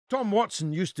Tom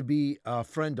Watson used to be a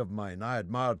friend of mine. I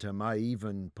admired him. I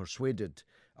even persuaded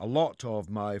a lot of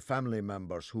my family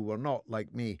members who were not,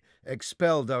 like me,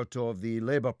 expelled out of the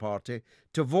Labour Party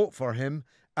to vote for him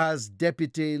as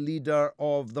deputy leader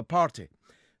of the party.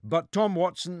 But Tom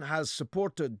Watson has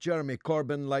supported Jeremy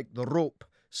Corbyn like the rope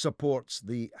supports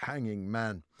the hanging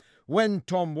man. When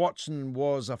Tom Watson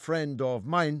was a friend of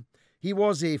mine, he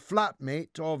was a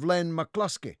flatmate of Len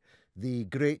McCluskey, the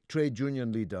great trade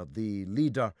union leader, the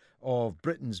leader of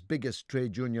Britain's biggest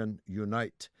trade union,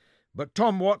 Unite. But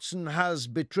Tom Watson has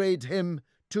betrayed him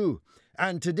too,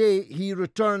 and today he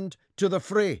returned to the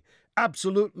fray,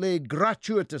 absolutely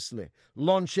gratuitously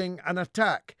launching an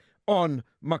attack on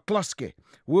McCluskey.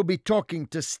 We'll be talking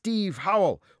to Steve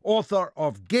Howell, author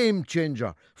of Game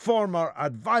Changer, former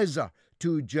advisor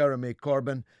to Jeremy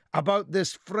Corbyn, about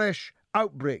this fresh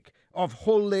outbreak of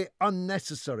wholly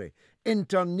unnecessary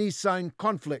internecine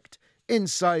conflict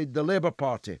inside the Labour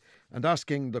Party, and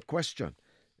asking the question,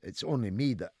 it's only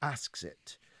me that asks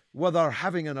it, whether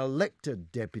having an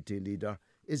elected deputy leader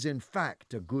is in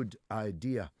fact a good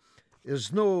idea.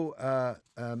 It's no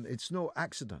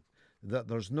accident that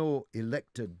there's no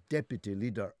elected deputy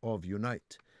leader of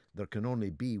Unite. There can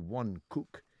only be one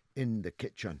cook in the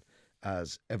kitchen,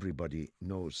 as everybody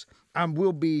knows. And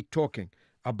we'll be talking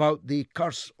about the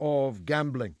curse of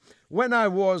gambling. When I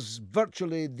was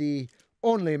virtually the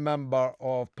only member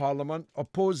of Parliament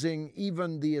opposing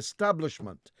even the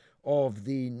establishment of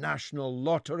the National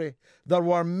Lottery, there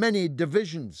were many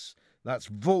divisions, that's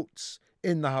votes,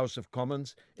 in the House of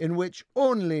Commons, in which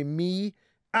only me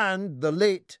and the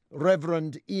late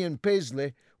Reverend Ian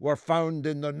Paisley were found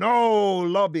in the no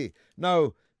lobby.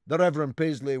 Now, the Reverend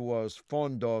Paisley was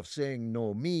fond of saying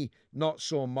no, me not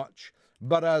so much.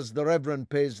 But as the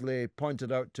Reverend Paisley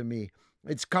pointed out to me,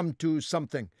 it's come to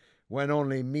something when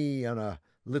only me and a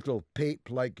little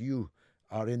pape like you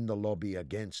are in the lobby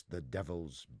against the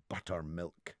devil's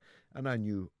buttermilk. And I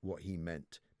knew what he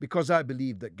meant, because I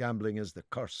believe that gambling is the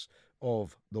curse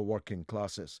of the working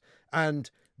classes. And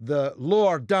the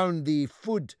lower down the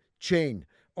food chain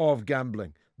of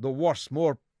gambling, the worse,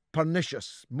 more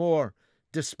pernicious, more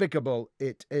despicable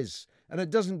it is. And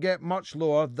it doesn't get much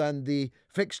lower than the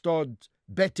fixed odds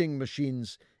betting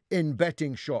machines in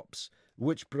betting shops,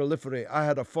 which proliferate. I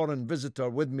had a foreign visitor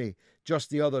with me just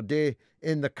the other day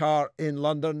in the car in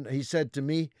London. He said to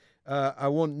me, I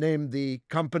won't name the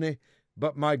company,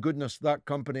 but my goodness, that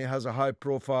company has a high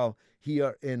profile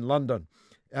here in London.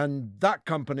 And that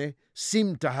company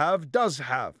does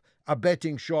have a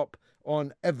betting shop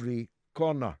on every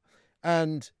corner.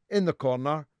 And in the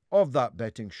corner of that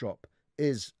betting shop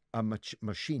is a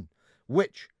machine,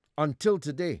 which until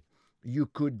today you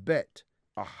could bet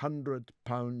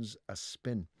 £100 a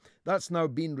spin. That's now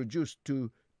been reduced to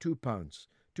 £2.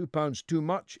 £2 too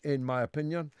much, in my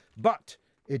opinion, but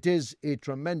it is a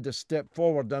tremendous step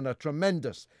forward and a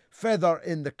tremendous feather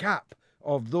in the cap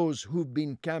of those who've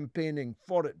been campaigning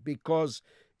for it, because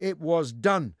it was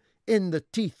done in the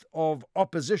teeth of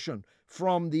opposition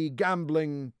from the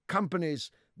gambling companies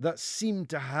that seem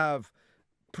to have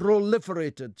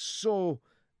proliferated so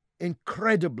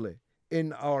incredibly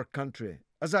in our country.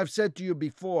 As I've said to you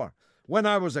before, when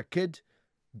I was a kid,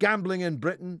 gambling in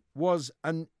Britain was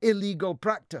an illegal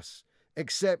practice,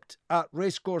 except at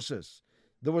racecourses.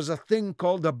 There was a thing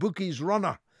called a bookie's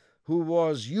runner, who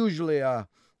was usually a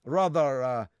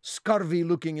rather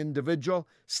scurvy-looking individual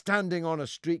standing on a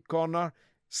street corner,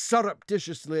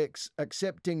 surreptitiously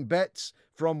accepting bets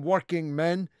from working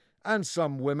men and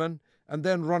some women, and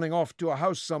then running off to a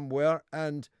house somewhere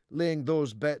and laying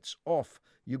those bets off.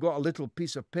 You got a little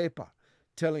piece of paper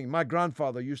telling, my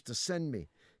grandfather used to send me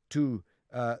to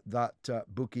that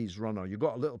bookie's runner. You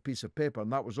got a little piece of paper,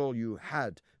 and that was all you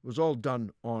had. It was all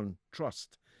done on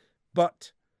trust.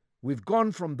 But we've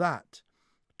gone from that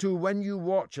to when you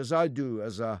watch, as I do,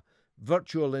 as a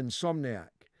virtual insomniac,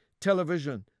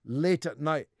 television late at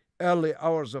night, early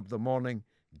hours of the morning,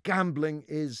 gambling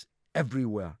is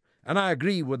everywhere. And I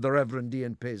agree with the Reverend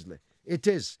Ian Paisley. It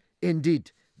is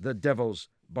indeed the devil's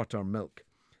buttermilk.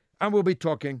 And we'll be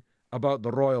talking about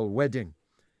the royal wedding.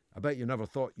 I bet you never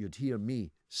thought you'd hear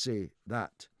me say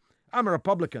that. I'm a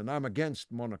Republican. I'm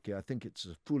against monarchy. I think it's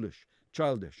a foolish,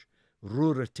 childish,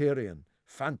 ruritarian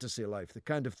fantasy life, the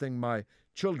kind of thing my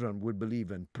children would believe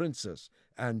in, princes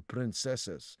and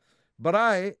princesses. But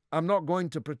I am not going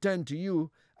to pretend to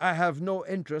you I have no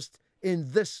interest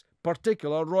in this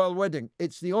particular royal wedding.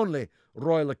 It's the only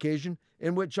royal occasion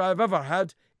in which I've ever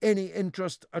had any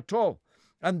interest at all.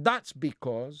 And that's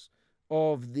because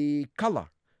of the colour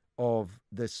of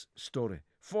this story.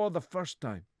 For the first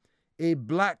time, a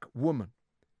black woman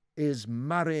is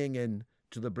marrying in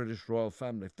to the British royal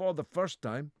family. For the first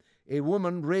time, a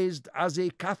woman raised as a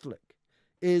Catholic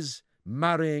is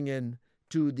marrying in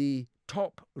to the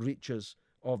top reaches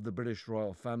of the British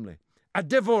royal family. A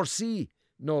divorcee,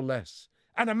 no less.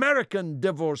 An American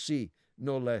divorcee,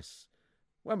 no less.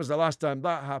 When was the last time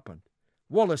that happened?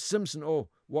 Wallace Simpson, oh,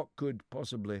 what could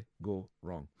possibly go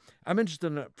wrong? I'm interested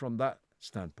in it from that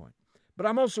standpoint. But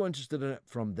I'm also interested in it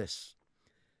from this.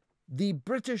 The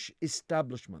British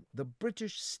establishment, the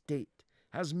British state,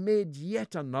 has made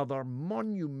yet another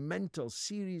monumental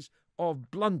series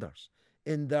of blunders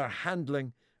in their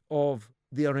handling of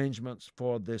the arrangements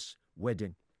for this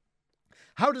wedding.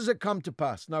 How does it come to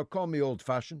pass? Now, call me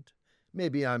old-fashioned.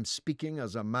 Maybe I'm speaking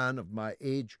as a man of my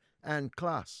age and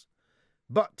class.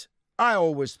 But I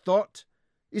always thought,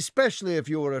 especially if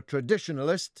you were a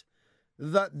traditionalist,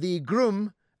 that the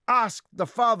groom asked the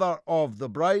father of the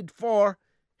bride for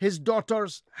his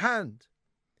daughter's hand.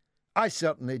 I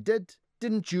certainly did,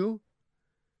 didn't you?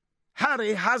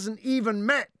 Harry hasn't even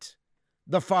met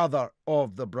the father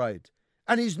of the bride,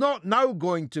 and he's not now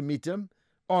going to meet him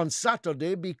on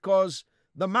Saturday because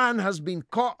the man has been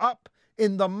caught up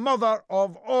in the mother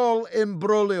of all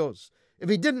imbroglios. If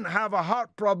he didn't have a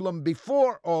heart problem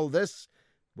before all this,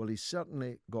 well, he's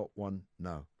certainly got one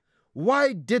now.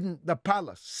 Why didn't the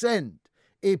palace send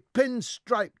a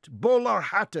pinstriped,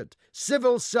 bowler-hatted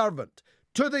civil servant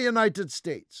to the United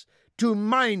States to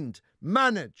mind,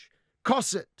 manage,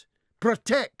 cosset,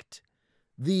 protect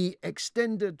the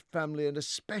extended family, and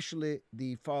especially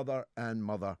the father and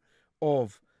mother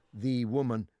of the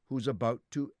woman who's about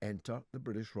to enter the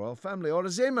British royal family? Or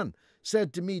as Eamon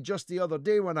said to me just the other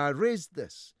day when I raised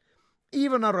this,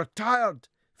 even a retired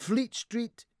Fleet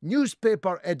Street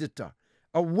newspaper editor,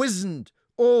 a wizened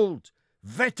old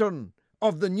veteran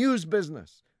of the news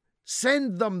business,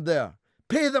 send them there,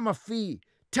 pay them a fee,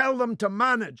 tell them to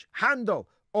manage, handle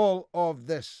all of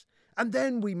this. And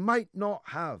then we might not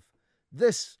have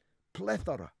this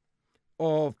plethora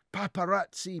of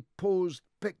paparazzi-posed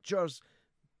pictures,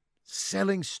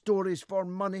 selling stories for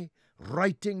money,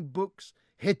 writing books,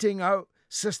 hitting out,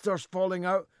 sisters falling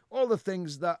out, all the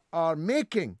things that are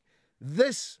making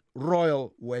this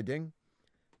royal wedding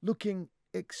looking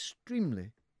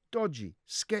extremely dodgy,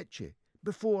 sketchy,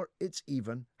 before it's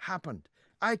even happened.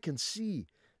 I can see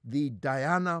the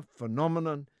Diana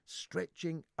phenomenon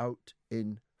stretching out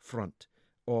in front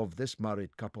of this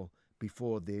married couple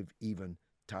before they've even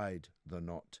tied the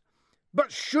knot.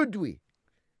 But should we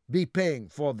be paying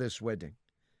for this wedding?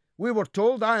 We were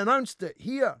told, I announced it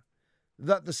here,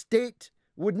 that the state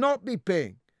would not be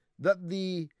paying, that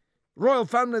the royal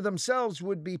family themselves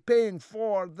would be paying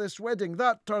for this wedding.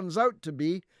 That turns out to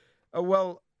be,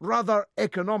 rather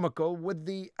economical with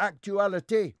the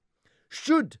actuality.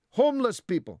 Should homeless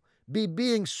people be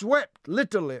being swept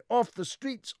literally off the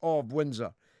streets of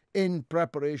Windsor in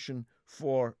preparation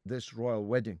for this royal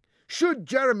wedding? Should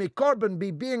Jeremy Corbyn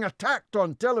be being attacked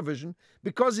on television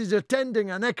because he's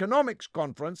attending an economics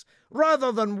conference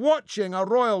rather than watching a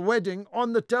royal wedding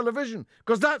on the television?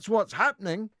 Because that's what's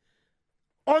happening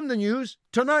on the news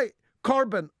tonight.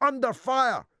 Corbyn under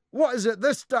fire. What is it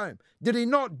this time? Did he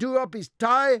not do up his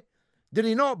tie? Did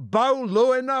he not bow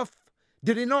low enough?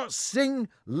 Did he not sing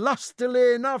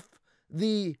lustily enough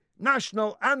the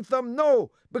national anthem?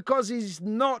 No, because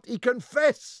he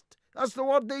confessed. That's the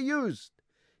word they used.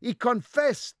 He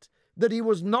confessed that he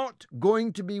was not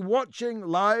going to be watching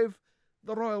live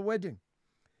the royal wedding.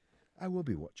 I will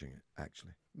be watching it,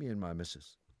 actually. Me and my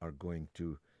missus are going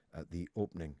to the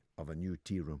opening of a new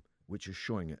tea room, which is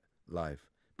showing it live.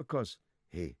 Because,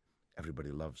 hey, everybody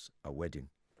loves a wedding,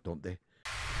 don't they?